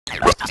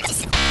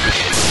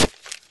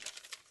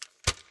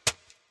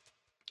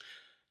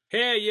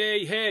Hey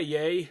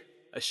yay,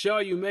 a show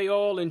you may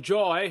all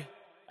enjoy,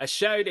 a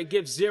show that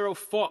gives zero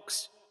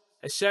fucks,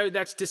 a show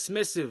that's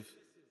dismissive,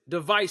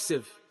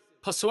 divisive,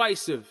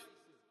 persuasive,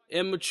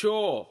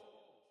 immature,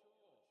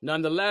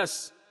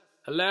 nonetheless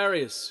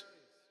hilarious,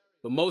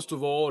 but most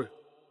of all,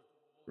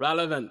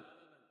 relevant.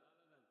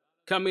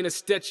 Coming to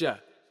Stitcher,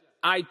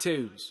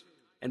 iTunes,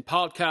 and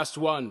Podcast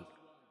One.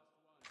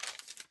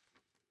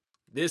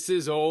 This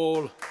is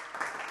all